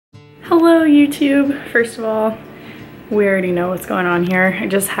Hello YouTube. First of all, we already know what's going on here. I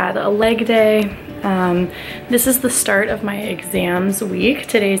just had a leg day. This is the start of my exams week.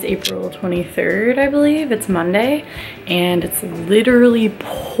 Today's April 23rd, I believe. It's Monday, and it's literally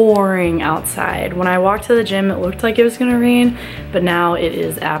pouring outside. When I walked to the gym, it looked like it was gonna rain, but now it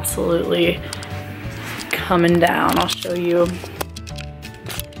is absolutely coming down. I'll show you.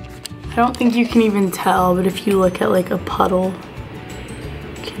 I don't think you can even tell, but if you look at like a puddle,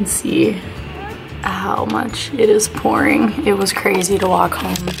 you can see how much it is pouring. It was crazy to walk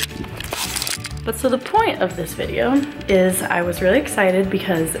home. But so the point of this video is I was really excited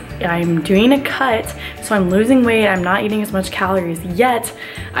because I'm doing a cut, so I'm losing weight, I'm not eating as much calories, yet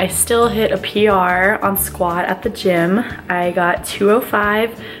I still hit a PR on squat at the gym. I got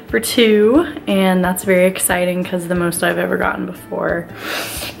 205 for 2, and that's very exciting because the most I've ever gotten before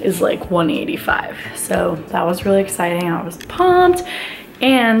is like 185. So that was really exciting. I was pumped.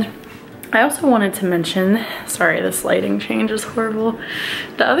 And I also wanted to mention, sorry, this lighting change is horrible.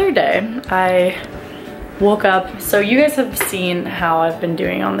 The other day, I woke up, so you guys have seen how I've been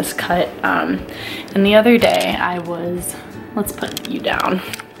doing on this cut. And the other day I was, let's put you down.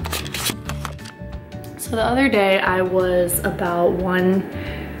 So the other day I was about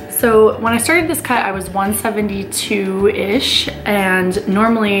so when I started this cut, I was 172-ish, and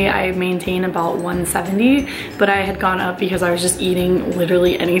normally I maintain about 170, but I had gone up because I was just eating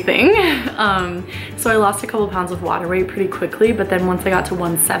literally anything. So I lost a couple pounds of water weight pretty quickly, but then once I got to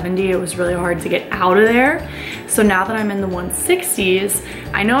 170, it was really hard to get out of there. So now that I'm in the 160s,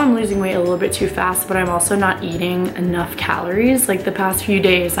 I know I'm losing weight a little bit too fast, but I'm also not eating enough calories. Like the past few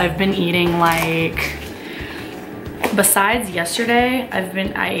days, I've been eating like, besides yesterday,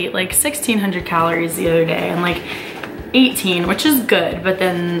 I ate like 1,600 calories the other day, and like 18, which is good, but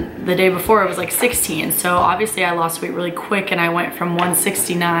then the day before it was like 16. So obviously I lost weight really quick, and I went from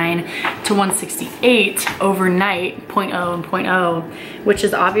 169 to 168 overnight, 0.0 and 0.0, which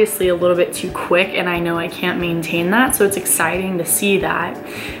is obviously a little bit too quick, and I know I can't maintain that, so it's exciting to see that.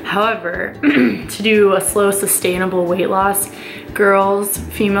 However, to do a slow, sustainable weight loss,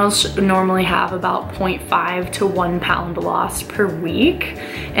 females normally have about 0.5 to 1 pound lost per week,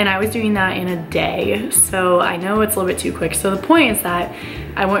 and I was doing that in a day, so I know it's a little bit too quick. So the point is that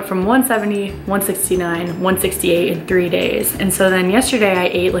I went from 170, 169, 168 in 3 days, and so then yesterday I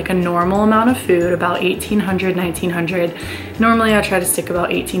ate like a normal amount of food, about 1,800, 1,900. Normally I try to stick about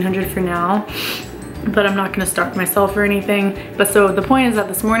 1,800 for now, but I'm not gonna starve myself or anything. But so the point is that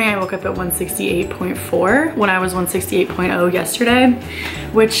this morning I woke up at 168.4 when I was 168.0 yesterday,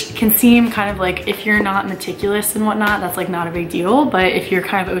 which can seem kind of like, if you're not meticulous and whatnot, that's like not a big deal. But if you're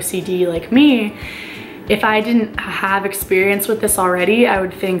kind of OCD like me, if I didn't have experience with this already, I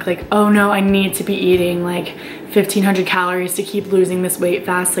would think like, oh no, I need to be eating like 1,500 calories to keep losing this weight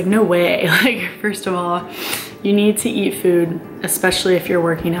fast. Like, no way. Like, first of all, you need to eat food, especially if you're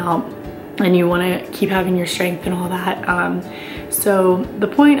working out and you want to keep having your strength and all that. So the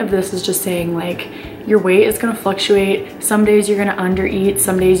point of this is just saying, like, your weight is going to fluctuate. Some days you're going to undereat,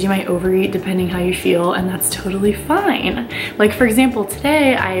 some days you might overeat depending how you feel, and that's totally fine. Like, for example,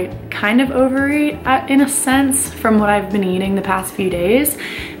 today I kind of overate in a sense from what I've been eating the past few days.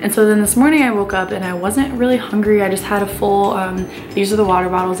 And so then this morning I woke up and I wasn't really hungry. I just had a full, these are the water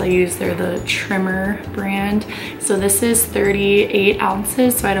bottles I use. They're the Trimmer brand. So this is 38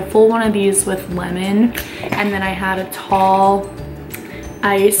 ounces. So I had a full one of these with lemon, and then I had a tall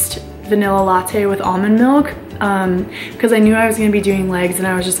iced vanilla latte with almond milk, because I knew I was gonna be doing legs, and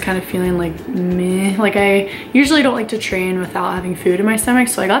I was just kind of feeling like meh. Like, I usually don't like to train without having food in my stomach,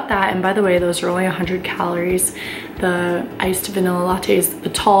 so I got that. And by the way, those are only 100 calories. The iced vanilla latte is the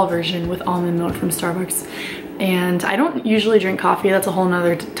tall version with almond milk from Starbucks. And I don't usually drink coffee. That's a whole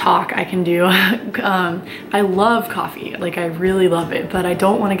nother talk I can do. I love coffee, like I really love it, but I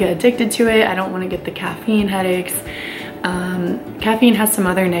don't want to get addicted to it. I don't want to get the caffeine headaches. Caffeine has some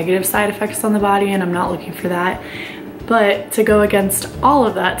other negative side effects on the body, and I'm not looking for that. But to go against all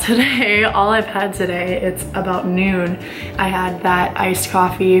of that today, all I've had today, it's about noon, I had that iced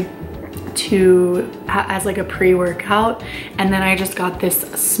coffee as like a pre-workout, and then I just got this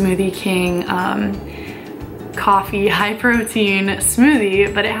Smoothie King coffee high protein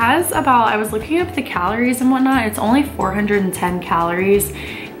smoothie, but it has about, I was looking up the calories and whatnot, it's only 410 calories.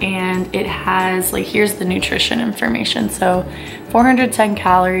 And it has, like, here's the nutrition information. So 410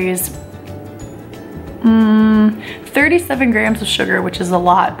 calories, 37 grams of sugar, which is a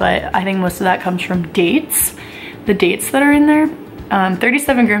lot, but I think most of that comes from dates, the dates that are in there.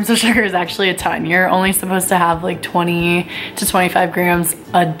 37 grams of sugar is actually a ton. You're only supposed to have like 20 to 25 grams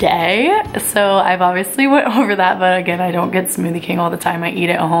a day. So I've obviously went over that, but again, I don't get Smoothie King all the time. I eat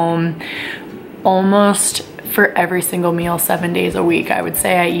at home almost for every single meal 7 days a week. I would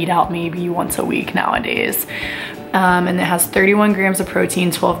say I eat out maybe once a week nowadays. And it has 31 grams of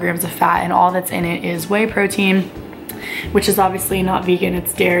protein, 12 grams of fat, and all that's in it is whey protein, which is obviously not vegan,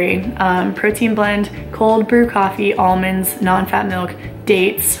 it's dairy. Protein blend, cold brew coffee, almonds, non-fat milk,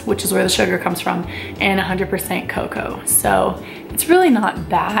 dates, which is where the sugar comes from, and 100% cocoa. So it's really not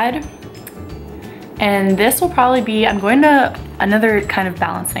bad. And this will probably be, I'm going to, another kind of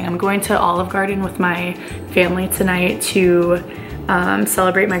balancing, I'm going to Olive Garden with my family tonight to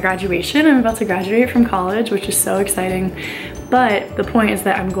celebrate my graduation. I'm about to graduate from college, which is so exciting. But the point is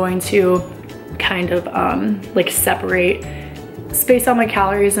that I'm going to kind of like space out my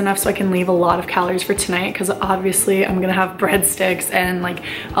calories enough so I can leave a lot of calories for tonight, because obviously I'm gonna have breadsticks and like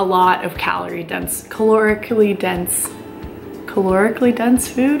a lot of calorically dense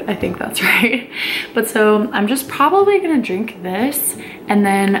food. I think that's right. But so I'm just probably gonna drink this, and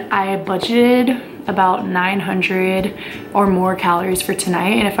then I budgeted about 900 or more calories for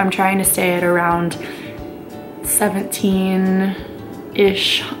tonight, and if I'm trying to stay at around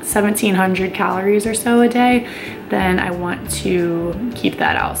 1700 calories or so a day, then I want to keep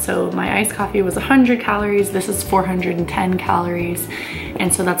that out. So my iced coffee was 100 calories, this is 410 calories,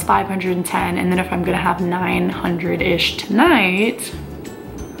 and so that's 510. And then if I'm gonna have 900-ish tonight,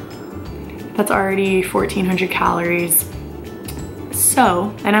 that's already 1400 calories.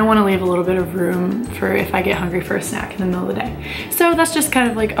 So, and I want to leave a little bit of room for if I get hungry for a snack in the middle of the day. So that's just kind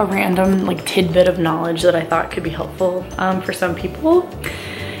of like a random like tidbit of knowledge that I thought could be helpful for some people.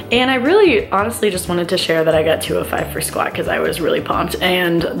 And I really honestly just wanted to share that I got 205 for squat because I was really pumped,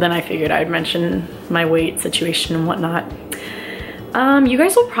 and then I figured I'd mention my weight situation and whatnot. You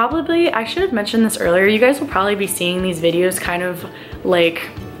guys will probably, I should have mentioned this earlier, you guys will probably be seeing these videos kind of like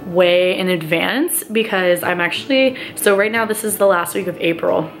way in advance, because I'm actually, so right now this is the last week of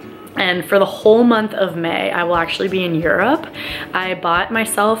April, and for the whole month of May I will actually be in Europe. I bought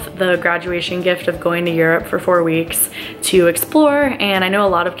myself the graduation gift of going to Europe for 4 weeks to explore, and I know a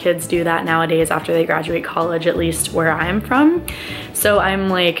lot of kids do that nowadays after they graduate college, at least where I'm from. So I'm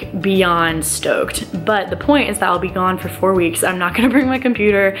like beyond stoked. But the point is that I'll be gone for 4 weeks. I'm not gonna bring my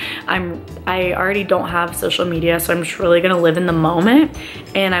computer. I already don't have social media, so I'm just really gonna live in the moment,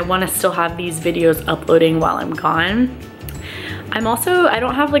 and I wanna still have these videos uploading while I'm gone. I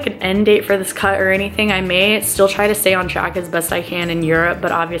don't have like an end date for this cut or anything. I may still try to stay on track as best I can in Europe,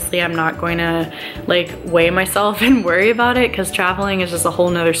 but obviously I'm not going to like weigh myself and worry about it, because traveling is just a whole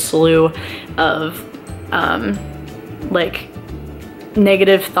nother slew of like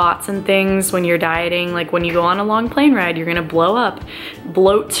negative thoughts and things when you're dieting. Like when you go on a long plane ride, you're gonna bloat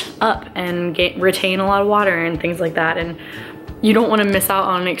up and retain a lot of water and things like that, and you don't want to miss out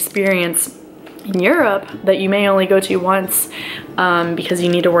on an experience in Europe that you may only go to once because you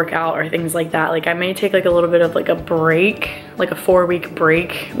need to work out or things like that. Like I may take like a little bit of like a break, like a 4-week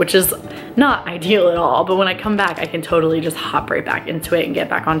break, which is not ideal at all, but when I come back I can totally just hop right back into it and get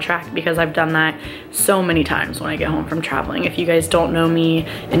back on track, because I've done that so many times when I get home from traveling. If you guys don't know me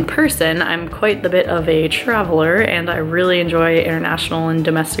in person, I'm quite the bit of a traveler, and I really enjoy international and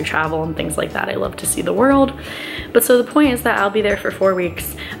domestic travel and things like that. I love to see the world. But so the point is that I'll be there for 4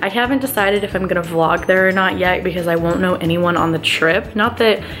 weeks. I haven't decided if I'm gonna vlog there or not yet, because I won't know anyone on the trip. Not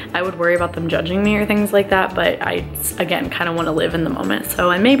that I would worry about them judging me or things like that, but I, again, kind of want to live in the moment. So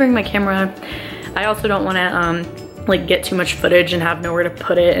I may bring my camera. I also don't want to like get too much footage and have nowhere to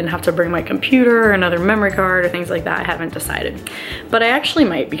put it and have to bring my computer or another memory card or things like that. I haven't decided, but I actually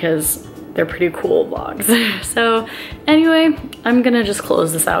might, because they're pretty cool vlogs. So anyway, I'm gonna just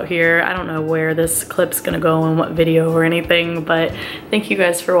close this out here. I don't know where this clip's gonna go in what video or anything, but thank you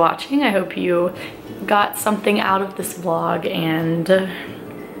guys for watching. I hope you got something out of this vlog, and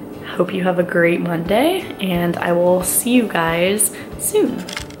hope you have a great Monday, and I will see you guys soon.